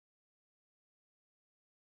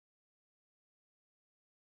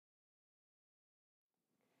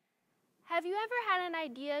Have you ever had an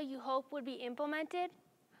idea you hope would be implemented?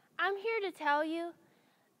 I'm here to tell you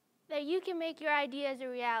that you can make your ideas a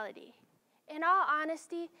reality. In all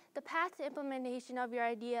honesty, the path to implementation of your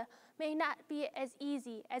idea may not be as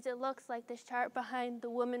easy as it looks like this chart behind the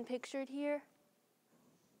woman pictured here.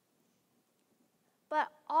 But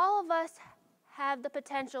all of us have the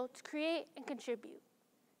potential to create and contribute.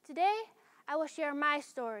 Today, I will share my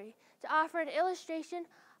story to offer an illustration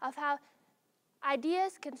of how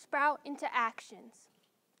ideas can sprout into actions.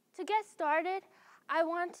 To get started, I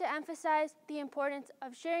want to emphasize the importance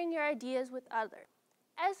of sharing your ideas with others.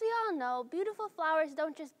 As we all know, beautiful flowers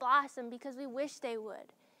don't just blossom because we wish they would.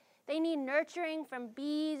 They need nurturing from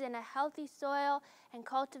bees and a healthy soil and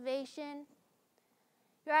cultivation.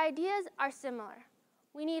 Your ideas are similar.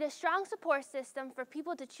 We need a strong support system for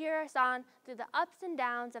people to cheer us on through the ups and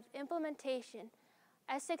downs of implementation,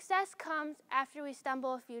 as success comes after we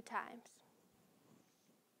stumble a few times.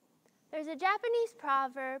 There's a Japanese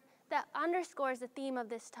proverb that underscores the theme of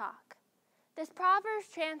this talk. This proverb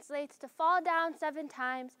translates to fall down 7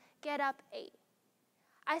 times, get up 8.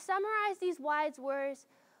 I summarize these wise words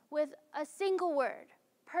with a single word: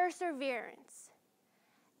 perseverance.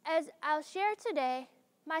 As I'll share today,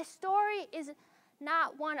 my story is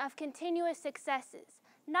not one of continuous successes,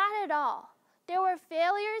 not at all. There were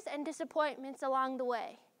failures and disappointments along the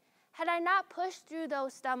way. Had I not pushed through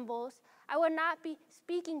those stumbles, I would not be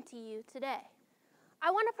speaking to you today.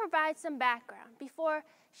 I want to provide some background before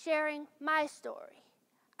sharing my story.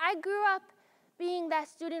 I grew up being that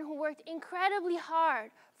student who worked incredibly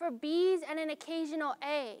hard for B's and an occasional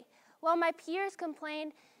A, while my peers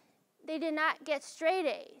complained they did not get straight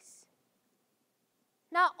A's.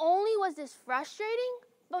 Not only was this frustrating,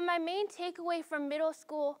 but my main takeaway from middle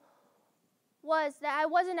school was that I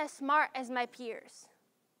wasn't as smart as my peers.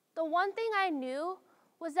 The one thing I knew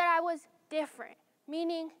was that I was different,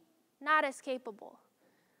 meaning not as capable.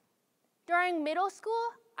 During middle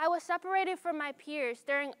school, I was separated from my peers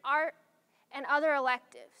during art and other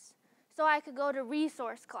electives, so I could go to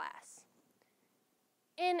resource class.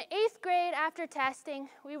 In 8th grade, after testing,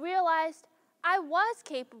 we realized I was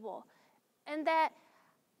capable and that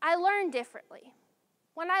I learned differently.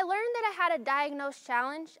 When I learned that I had a diagnosed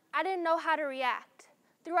challenge, I didn't know how to react.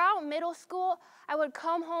 Throughout middle school, I would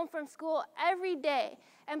come home from school every day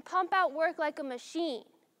and pump out work like a machine.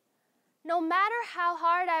 No matter how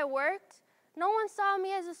hard I worked, no one saw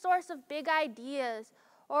me as a source of big ideas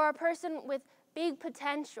or a person with big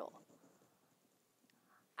potential.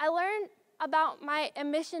 I learned about my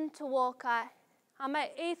admission to Wolcott on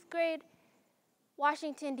my 8th grade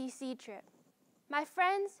Washington, D.C. trip. My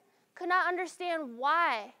friends could not understand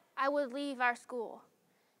why I would leave our school.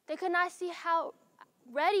 They could not see how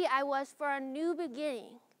ready I was for a new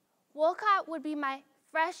beginning. Wolcott would be my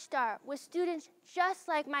fresh start with students just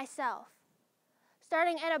like myself.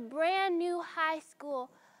 Starting at a brand new high school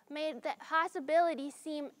made the possibilities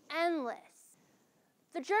seem endless.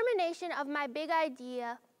 The germination of my big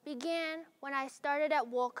idea began when I started at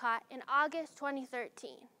Wolcott in August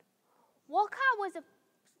 2013. Wolcott was a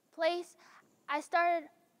place I started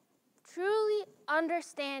truly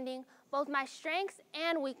understanding both my strengths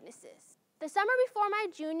and weaknesses. The summer before my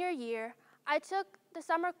junior year, I took the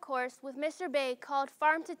summer course with Mr. Bay called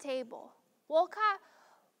Farm to Table. Wolcott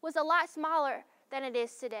was a lot smaller than it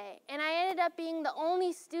is today, and I ended up being the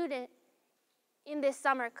only student in this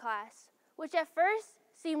summer class, which at first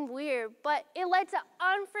seemed weird, but it led to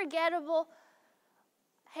unforgettable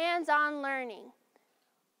hands-on learning,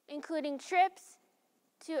 including trips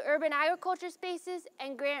to urban agriculture spaces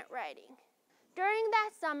and grant writing. During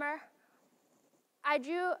that summer, I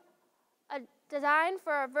drew a design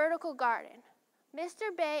for a vertical garden.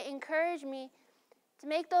 Mr. Bay encouraged me to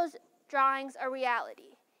make those drawings a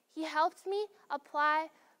reality. He helped me apply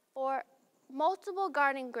for multiple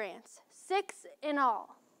garden grants, 6 in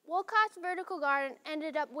all. Wolcott's vertical garden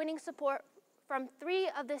ended up winning support from 3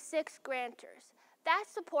 of the 6 grantors. That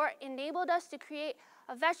support enabled us to create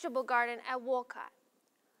a vegetable garden at Wolcott.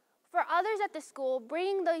 For others at the school,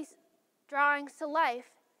 bringing these drawings to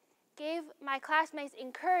life gave my classmates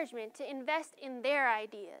encouragement to invest in their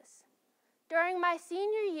ideas. During my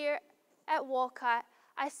senior year at Wolcott,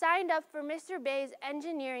 I signed up for Mr. Bay's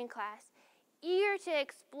engineering class, eager to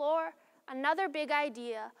explore another big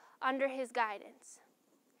idea under his guidance.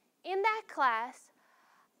 In that class,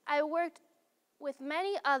 I worked with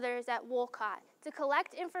many others at Wolcott to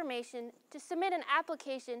collect information to submit an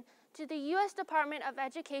application to the U.S. Department of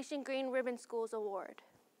Education Green Ribbon Schools Award.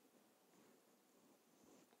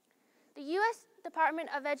 The U.S. Department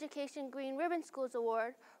of Education Green Ribbon Schools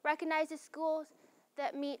Award recognizes schools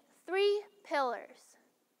that meet 3 pillars: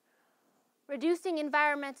 reducing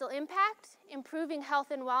environmental impact, improving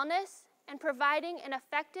health and wellness, and providing an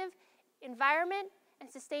effective environment and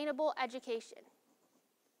sustainable education.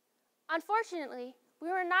 Unfortunately, we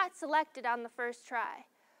were not selected on the first try,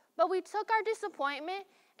 but we took our disappointment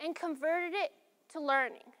and converted it to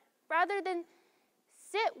learning. Rather than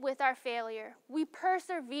sit with our failure, we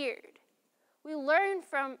persevered. We learned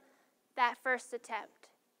from that first attempt.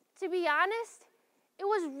 To be honest, it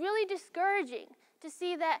was really discouraging to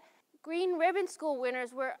see that Green Ribbon School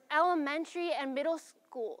winners were elementary and middle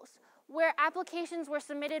schools, where applications were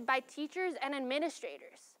submitted by teachers and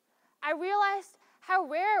administrators. I realized how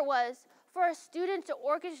rare it was for a student to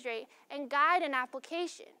orchestrate and guide an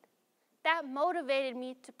application. That motivated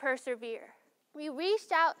me to persevere. We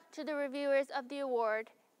reached out to the reviewers of the award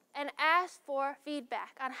and asked for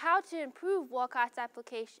feedback on how to improve Wolcott's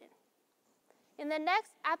application. In the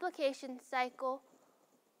next application cycle,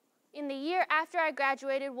 in the year after I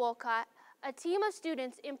graduated Wolcott, a team of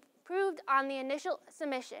students improved on the initial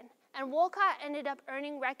submission, and Wolcott ended up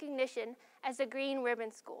earning recognition as a Green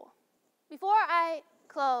Ribbon School. Before I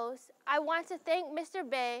close, I want to thank Mr.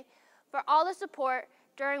 Bay for all the support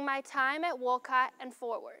during my time at Wolcott and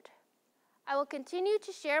forward. I will continue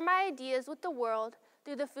to share my ideas with the world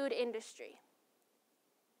through the food industry.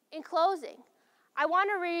 In closing, I want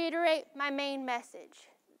to reiterate my main message.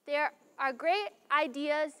 There are great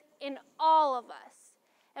ideas in all of us,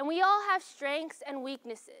 and we all have strengths and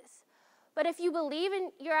weaknesses. But if you believe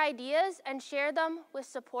in your ideas and share them with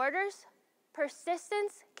supporters,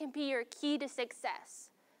 persistence can be your key to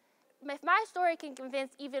success. If my story can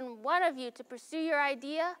convince even one of you to pursue your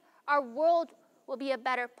idea, our world will be a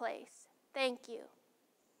better place. Thank you.